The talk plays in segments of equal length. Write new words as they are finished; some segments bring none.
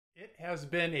It has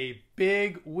been a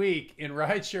big week in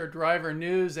rideshare driver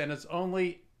news, and it's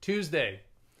only Tuesday.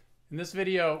 In this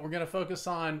video, we're going to focus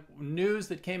on news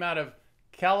that came out of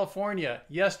California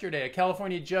yesterday. A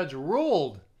California judge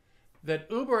ruled that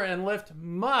Uber and Lyft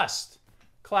must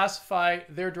classify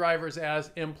their drivers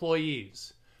as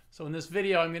employees. So in this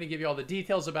video, I'm going to give you all the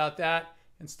details about that,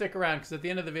 and stick around because at the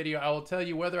end of the video, I will tell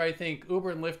you whether I think Uber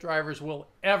and Lyft drivers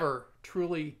will ever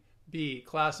truly be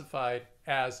classified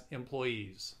as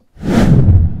employees.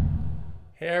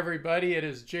 Hey everybody, it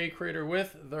is Jay Cradeur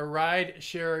with the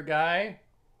Rideshare Guy,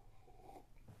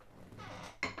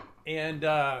 and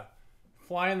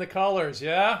flying the colors,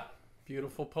 yeah?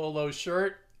 Beautiful polo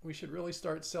shirt. We should really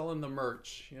start selling the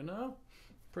merch, you know?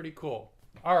 Pretty cool.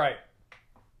 All right,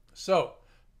 so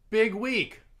big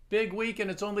week, and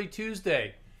it's only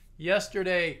Tuesday.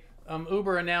 Yesterday,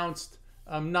 Uber announced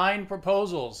 9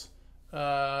 proposals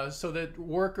so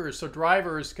that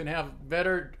drivers can have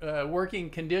better working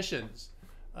conditions.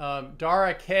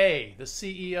 Dara Kay, the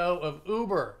CEO of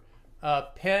Uber,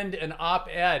 penned an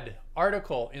op-ed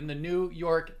article in the New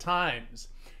York Times.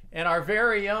 And our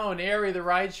very own Ari, the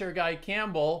Rideshare Guy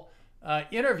Campbell,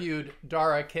 interviewed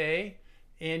Dara Kay.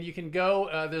 And you can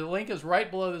go, the link is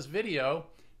right below this video,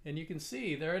 and you can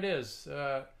see, there it is,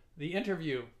 the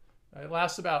interview. It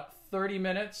lasts about 30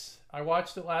 minutes. I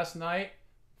watched it last night.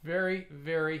 Very,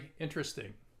 very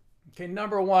interesting. Okay,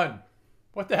 number one,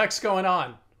 what the heck's going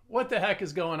on? What the heck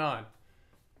is going on?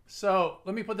 So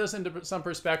let me put this into some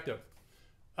perspective.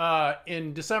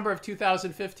 In December of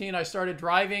 2015, I started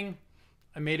driving.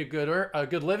 I made a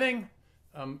good living.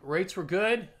 Rates were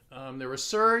good. There was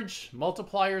surge,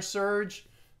 multiplier surge.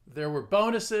 There were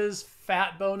bonuses,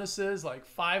 fat bonuses, like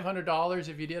 $500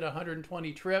 if you did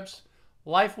 120 trips.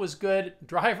 Life was good.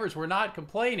 Drivers were not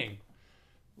complaining.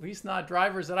 At least not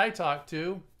drivers that I talked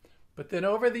to. But then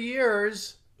over the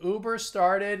years, Uber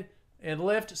started and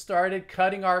Lyft started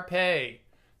cutting our pay.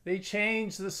 They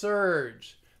changed the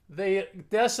surge. They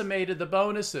decimated the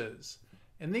bonuses.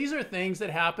 And these are things that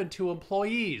happen to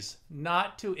employees,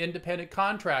 not to independent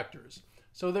contractors.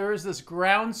 So there is this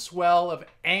groundswell of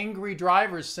angry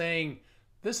drivers saying,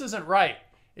 this isn't right.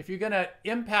 If you're going to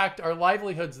impact our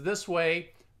livelihoods this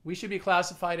way, we should be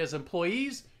classified as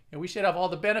employees, and we should have all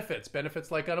the benefits.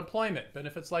 Benefits like unemployment,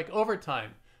 benefits like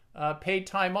overtime, paid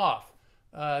time off,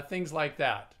 things like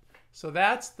that. So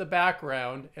that's the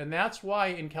background, and that's why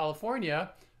in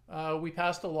California, we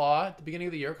passed a law at the beginning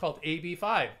of the year called AB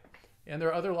 5. And there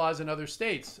are other laws in other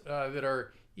states that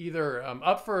are either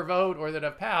up for a vote or that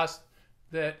have passed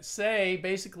that say,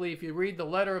 basically, if you read the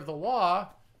letter of the law,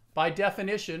 by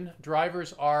definition,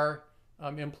 drivers are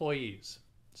employees.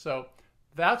 So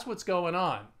that's what's going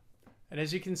on. And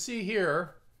as you can see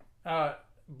here,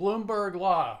 Bloomberg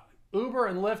law, Uber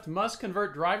and Lyft must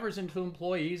convert drivers into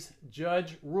employees,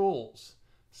 judge rules.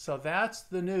 So that's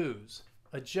the news.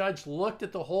 A judge looked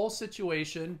at the whole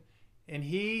situation and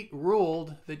he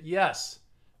ruled that yes,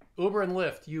 Uber and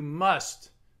Lyft, you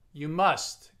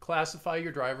must classify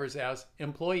your drivers as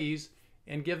employees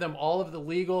and give them all of the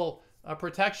legal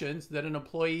protections that an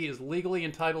employee is legally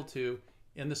entitled to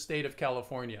in the state of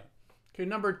California. Okay,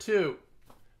 number 2,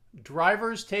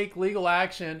 drivers take legal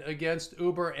action against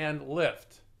Uber and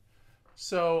Lyft.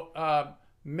 So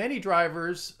many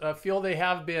drivers feel they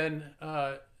have been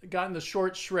gotten the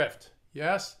short shrift.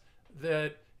 Yes,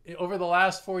 that over the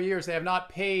last 4 years they have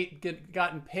not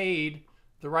gotten paid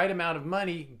the right amount of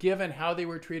money given how they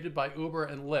were treated by Uber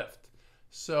and Lyft.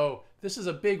 So this is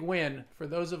a big win for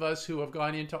those of us who have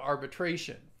gone into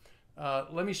arbitration.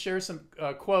 Let me share some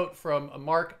quote from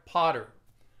Mark Potter.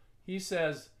 He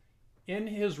says, in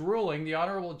his ruling, the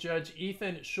Honorable Judge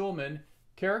Ethan Schulman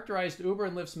characterized Uber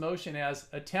and Lyft's motion as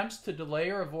attempts to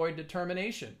delay or avoid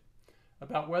determination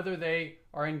about whether they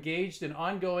are engaged in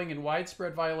ongoing and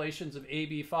widespread violations of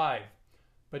AB 5,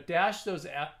 but dashed those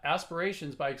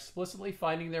aspirations by explicitly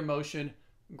finding their motion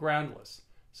groundless.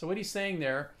 So what he's saying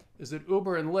there is that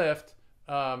Uber and Lyft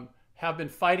have been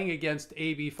fighting against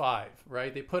AB 5,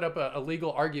 right? They put up a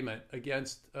legal argument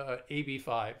against AB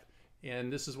 5,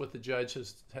 and this is what the judge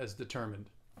has determined.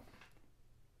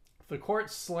 The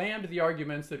court slammed the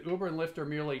arguments that Uber and Lyft are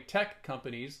merely tech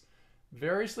companies,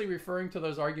 variously referring to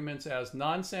those arguments as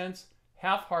nonsense,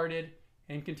 half-hearted,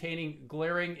 and containing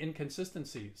glaring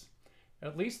inconsistencies.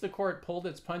 At least the court pulled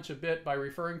its punch a bit by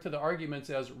referring to the arguments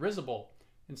as risible,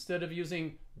 instead of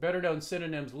using better-known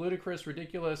synonyms ludicrous,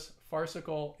 ridiculous,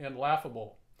 farcical, and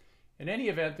laughable. In any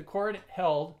event, the court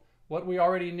held what we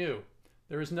already knew.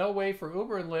 There is no way for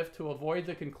Uber and Lyft to avoid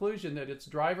the conclusion that its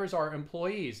drivers are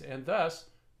employees, and thus,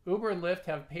 Uber and Lyft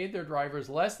have paid their drivers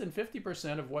less than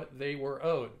 50% of what they were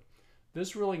owed.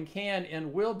 This ruling can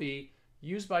and will be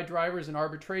used by drivers in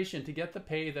arbitration to get the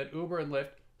pay that Uber and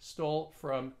Lyft stole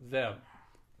from them.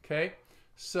 Okay,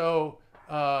 so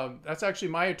that's actually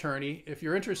my attorney. If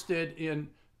you're interested in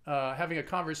having a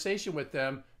conversation with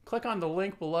them, click on the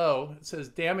link below. It says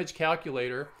damage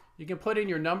calculator. You can put in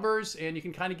your numbers and you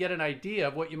can kind of get an idea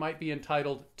of what you might be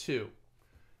entitled to.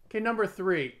 Okay, number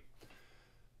 3.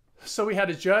 So we had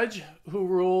a judge who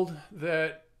ruled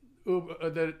that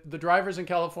the drivers in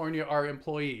California are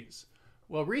employees.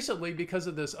 Well, recently, because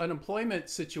of this unemployment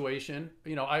situation,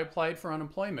 I applied for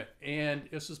unemployment, and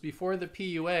this was before the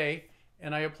PUA,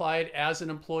 and I applied as an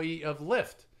employee of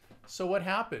Lyft. So what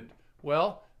happened?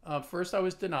 Well, first I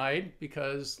was denied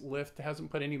because Lyft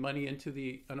hasn't put any money into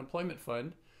the unemployment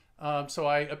fund. So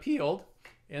I appealed,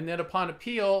 and then upon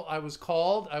appeal, I was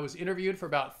called. I was interviewed for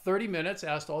about 30 minutes,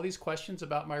 asked all these questions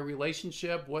about my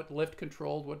relationship, what Lyft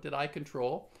controlled, what did I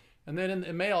control. And then in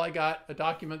the mail, I got a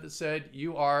document that said,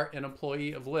 you are an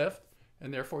employee of Lyft,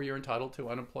 and therefore you're entitled to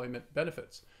unemployment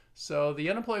benefits. So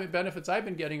the unemployment benefits I've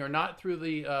been getting are not through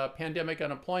the pandemic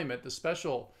unemployment, the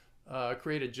special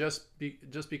created just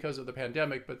because of the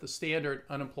pandemic, but the standard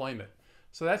unemployment.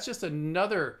 So that's just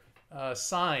another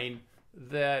sign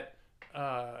that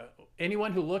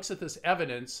anyone who looks at this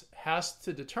evidence has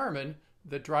to determine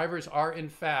that drivers are in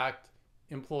fact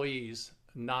employees,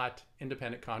 not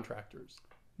independent contractors.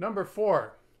 Number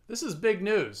 4, this is big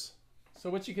news. So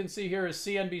what you can see here is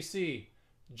CNBC.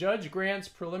 Judge grants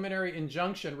preliminary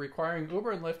injunction requiring Uber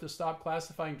and Lyft to stop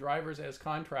classifying drivers as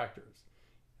contractors.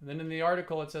 And then in the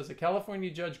article it says a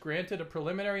California judge granted a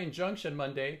preliminary injunction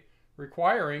Monday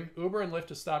requiring Uber and Lyft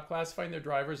to stop classifying their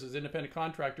drivers as independent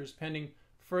contractors pending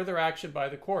further action by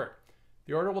the court.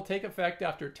 The order will take effect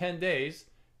after 10 days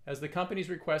as the companies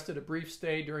requested a brief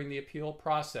stay during the appeal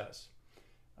process.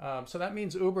 So that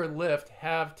means Uber and Lyft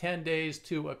have 10 days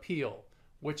to appeal,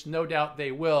 which no doubt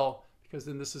they will, because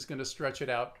then this is going to stretch it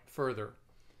out further.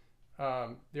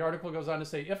 The article goes on to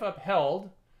say, if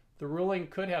upheld, the ruling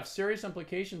could have serious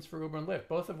implications for Uber and Lyft,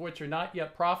 both of which are not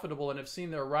yet profitable and have seen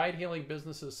their ride-hailing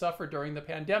businesses suffer during the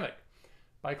pandemic.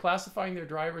 By classifying their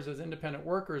drivers as independent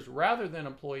workers rather than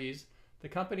employees, the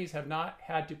companies have not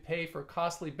had to pay for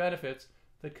costly benefits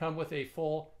that come with a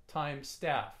full-time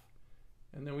staff.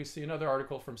 And then we see another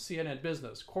article from CNN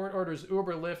Business. Court orders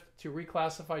Uber Lyft to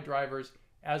reclassify drivers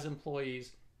as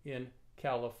employees in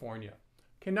California.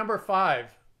 Okay, number 5.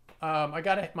 I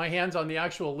got my hands on the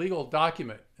actual legal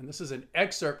document, and this is an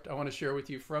excerpt I want to share with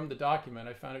you from the document.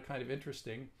 I found it kind of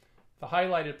interesting. The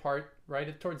highlighted part,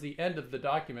 right towards the end of the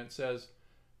document, says,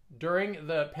 during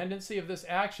the pendency of this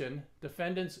action,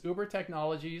 defendants Uber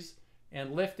Technologies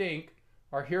and Lyft Inc.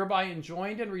 are hereby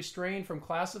enjoined and restrained from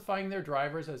classifying their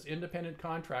drivers as independent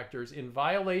contractors in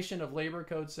violation of Labor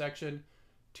Code Section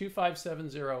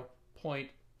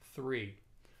 2570.3.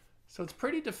 So it's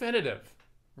pretty definitive,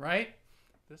 right?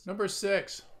 Number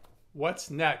 6, what's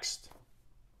next?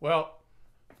 Well,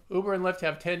 Uber and Lyft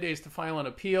have 10 days to file an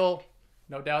appeal.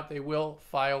 No doubt they will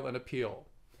file an appeal.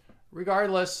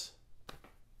 Regardless,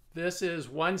 this is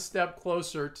one step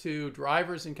closer to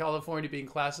drivers in California being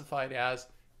classified as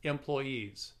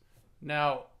employees.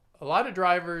 Now, a lot of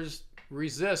drivers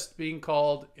resist being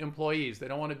called employees. They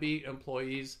don't want to be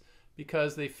employees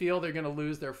because they feel they're going to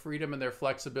lose their freedom and their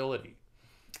flexibility.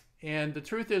 And the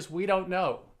truth is, we don't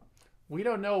know. We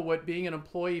don't know what being an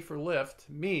employee for Lyft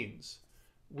means.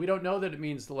 We don't know that it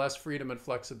means less freedom and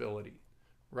flexibility,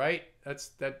 right?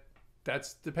 That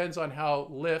depends on how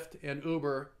Lyft and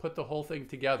Uber put the whole thing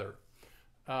together.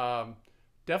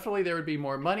 Definitely there would be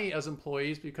more money as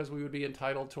employees because we would be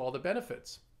entitled to all the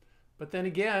benefits. But then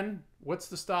again, what's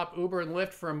to stop Uber and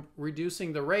Lyft from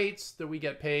reducing the rates that we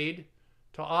get paid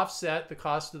to offset the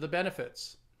cost of the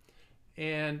benefits?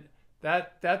 And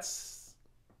that's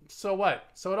so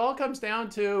what? So it all comes down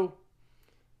to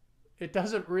it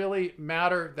doesn't really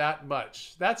matter that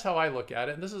much. That's how I look at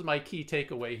it. And this is my key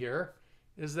takeaway here,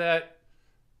 is that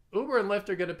Uber and Lyft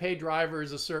are going to pay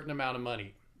drivers a certain amount of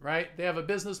money, right? They have a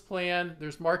business plan.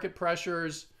 There's market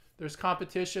pressures. There's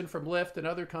competition from Lyft and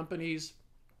other companies.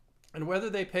 And whether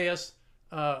they pay us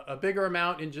a bigger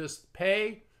amount in just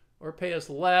pay or pay us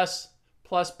less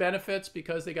plus benefits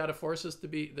because they got to force us to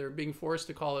be, they're being forced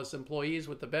to call us employees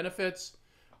with the benefits,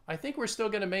 I think we're still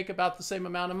going to make about the same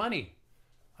amount of money.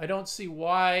 I don't see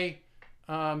why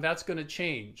that's going to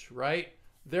change, right?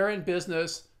 They're in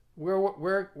business.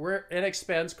 We're an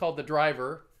expense called the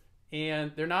driver,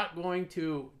 and they're not going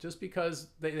to, just because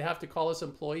they have to call us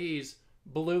employees,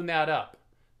 balloon that up.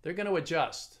 They're going to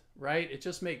adjust, right? It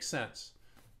just makes sense.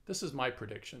 This is my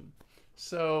prediction.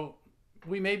 So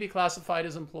we may be classified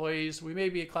as employees. We may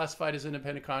be classified as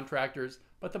independent contractors.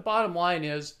 But the bottom line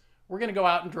is we're going to go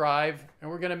out and drive, and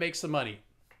we're going to make some money.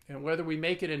 And whether we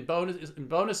make it in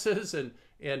bonuses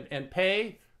and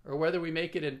pay, or whether we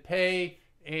make it in pay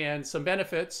and some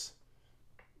benefits,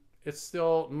 it's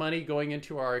still money going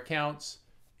into our accounts,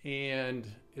 and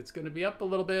it's going to be up a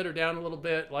little bit or down a little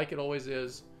bit like it always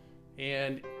is.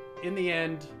 And in the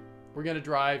end, we're going to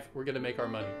drive, we're going to make our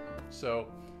money. So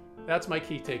that's my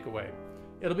key takeaway.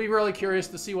 It'll be really curious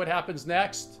to see what happens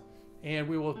next, and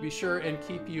we will be sure and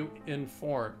keep you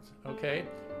informed, okay?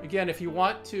 Again, if you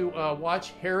want to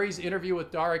watch Harry's interview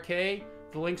with Dara Kay,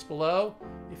 the link's below.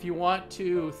 If you want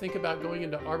to think about going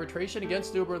into arbitration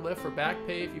against Uber and Lyft for back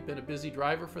pay if you've been a busy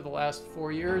driver for the last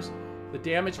 4 years, the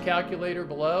damage calculator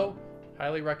below,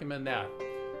 highly recommend that.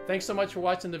 Thanks so much for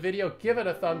watching the video. Give it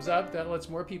a thumbs up. That lets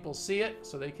more people see it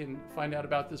so they can find out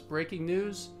about this breaking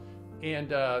news.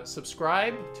 And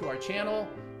subscribe to our channel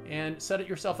and set it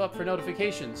yourself up for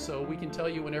notifications so we can tell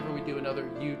you whenever we do another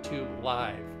YouTube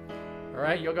Live. All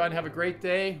right, you'll go out and have a great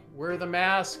day. Wear the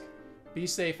mask. Be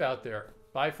safe out there.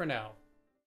 Bye for now.